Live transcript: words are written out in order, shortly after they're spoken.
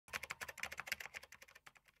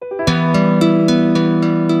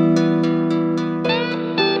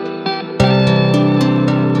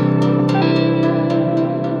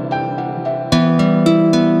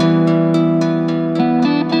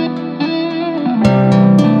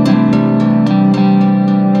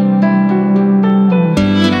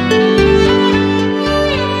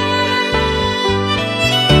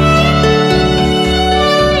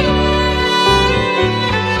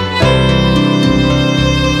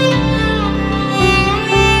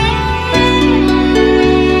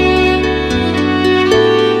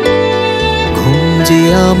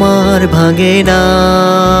আমার ভাঙে না,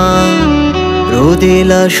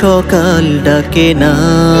 রোদেলা সকাল ডাকে না,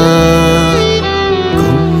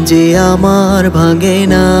 ঘুম যে আমার ভাঙে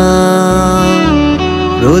না,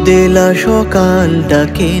 রোদেলা সকাল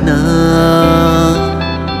ডাকে না।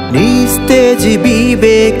 নিস্তেজ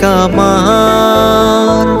বিবেক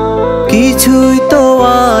আমার কিছুই তো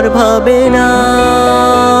আর ভাবে না,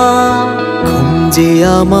 ঘুম যে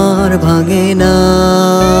আমার ভাঙে না,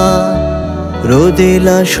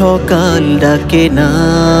 রোদেলা সকাল ডাকে না,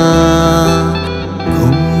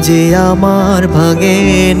 ঘুম যে আমার ভাঙে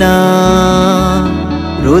না,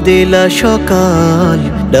 রোদেলা সকাল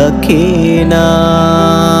ডাকে না।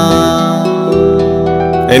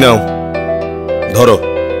 এই নাও ধরো,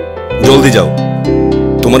 জলদি যাও,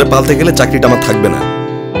 তোমারে পালতে গেলে চাকরিটা আমার থাকবে না।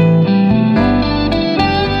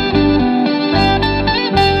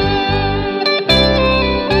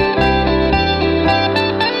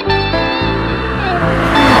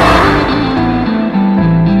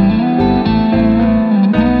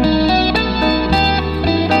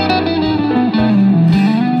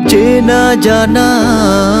 চেনা জানা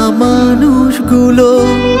মানুষগুলো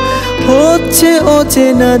হচ্ছে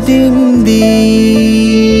অচেনা দিন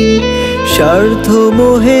দিন, স্বার্থ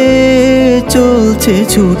মোহে চলছে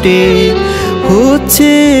ছুটে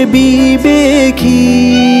হচ্ছে বিবেকহীন।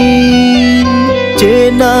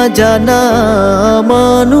 চেনা জানা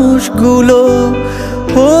মানুষগুলো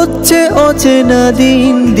হচ্ছে অচেনা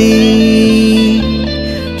দিন দিন,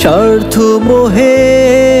 স্বার্থ মোহে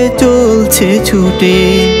চলছে ছুটে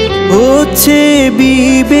হচ্ছে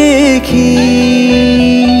বিবেকহীন।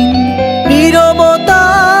 নীরবতা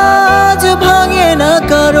আজ ভাঙে না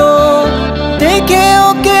কারো, দেখেও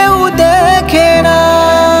কেউ দেখে না,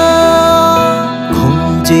 ঘুম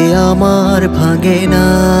যে আমার ভাঙে না,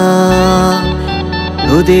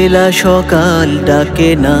 রোদেলা সকাল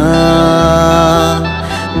ডাকে না,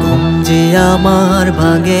 ঘুম যে আমার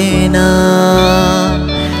ভাঙে না,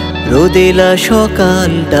 রোদেলা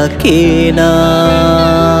সকাল ডাকে না।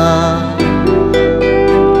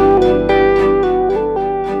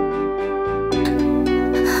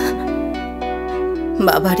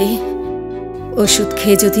 বাবারে, ওষুধ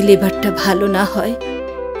খেয়ে যদি লিভারটা ভালো না হয়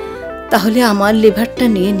তাহলে আমার লিভারটা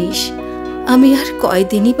নিয়ে নিস, আমি আর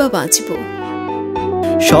কয়দিনই বা বাঁচব।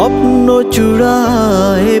 স্বপ্ন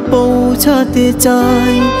চূড়ায় পৌঁছাতে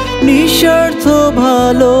চাই, নিঃস্বার্থ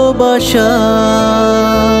ভালোবাসা,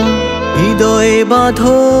 হৃদয়ে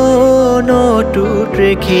বাঁধন অটুট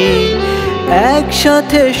রেখে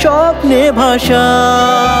একসাথে স্বপ্নে ভাষা।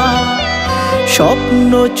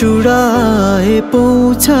 স্বপ্ন চূড়ায়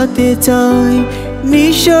পৌঁছাতে চাই,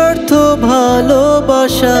 নিঃস্বার্থ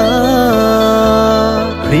ভালোবাসা,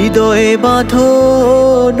 হৃদয়ে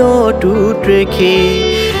বাঁধন অটুট রেখে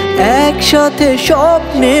একসাথে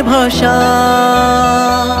স্বপ্নে ভাষা।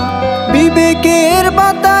 বিবেকের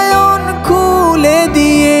বাতায়ন খুলে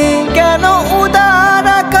দিয়ে কেন উদার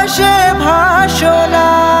আকাশে ভাসনা,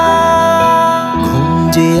 ঘুম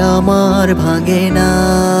যে আমার ভাঙে না,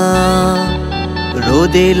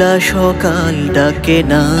 রোদেলা সকাল ডাকে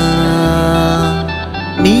না।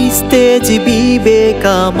 নিস্তেজ বিবেক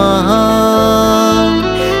আমার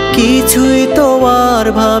কিছুই তো আর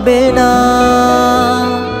ভাবে না,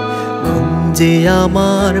 ঘুম যে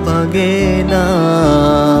আমার ভাঙে না,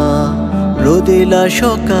 রোদেলা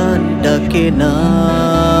সকাল ডাকে না,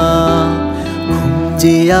 ঘুম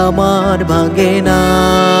যে আমার ভাঙে না,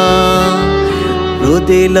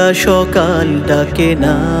 রোদেলা সকাল ডাকে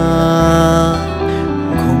না,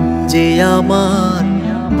 ঘুম যে আমার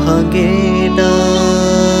ভাঙে না,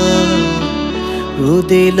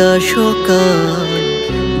 রোদেলা সকাল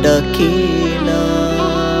ডাকে না।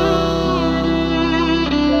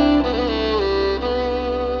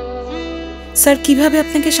 স্যার, কিভাবে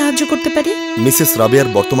আপনাকে সাহায্য করতে পারি? মিসেস রাবিয়ার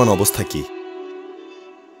বর্তমান অবস্থা কি?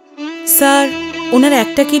 স্যার, ওনার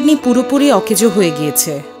একটা কিডনি পুরোপুরি অকেজো হয়ে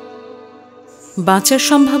গিয়েছে, বাঁচার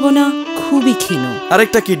সম্ভাবনা খুবই ক্ষীণ।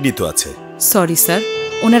 আরেকটা কিডনি তো আছে। সরি স্যার,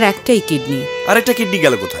 ওনার একটাই কিডনি। আরেকটা কিডনি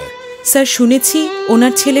গেল কোথায়? স্যার, শুনেছি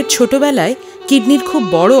ওনার ছেলের ছোটবেলায় কিডনির খুব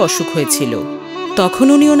বড় অসুখ হয়েছিল, তখন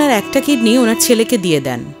উনি ওনার একটা কিডনি ওনার ছেলেকে দিয়ে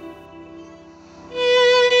দেন।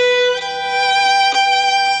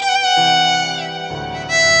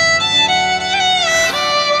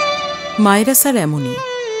 মায়েরা স্যার এমনই।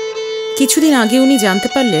 কিছুদিন আগে উনি জানতে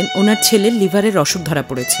পারলেন ওনার ছেলের লিভারের অসুখ ধরা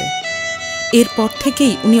পড়েছে। এরপর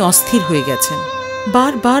থেকেই উনি অস্থির হয়ে গেছেন,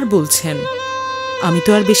 বারবার বলছেন, আমি তো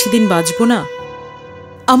আর বেশি দিন বাঁচব না,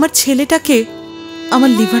 আমার ছেলেটাকে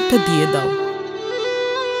আমার লিভারটা দিয়ে দাও।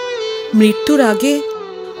 মৃত্যুর আগে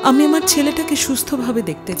আমি আমার ছেলেটাকে সুস্থভাবে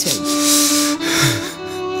দেখতে চাই।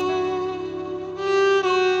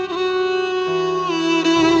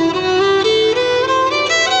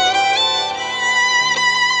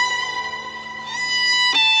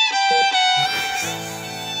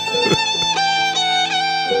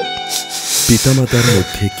 পিতামাতার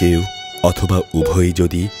মধ্যে কেউ অথবা উভয়ই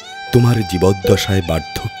যদি তোমার জীবদ্দশায়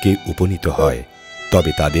বার্ধক্যে উপনীত হয়,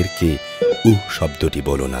 তবে তাদেরকে শব্দটি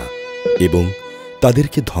বলো না এবং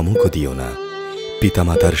তাদেরকে ধমকও দিও না।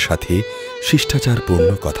 পিতামাতার সাথে শিষ্টাচারপূর্ণ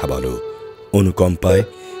কথা বলো, অনুকম্পায়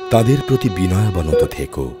তাদের প্রতি বিনয়াবনত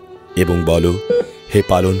থেকো এবং বলো, হে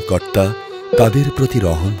পালনকর্তা, তাদের প্রতি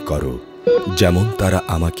রহম করো, যেমন তারা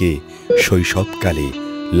আমাকে শৈশবকালে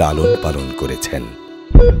লালন পালন করেছেন।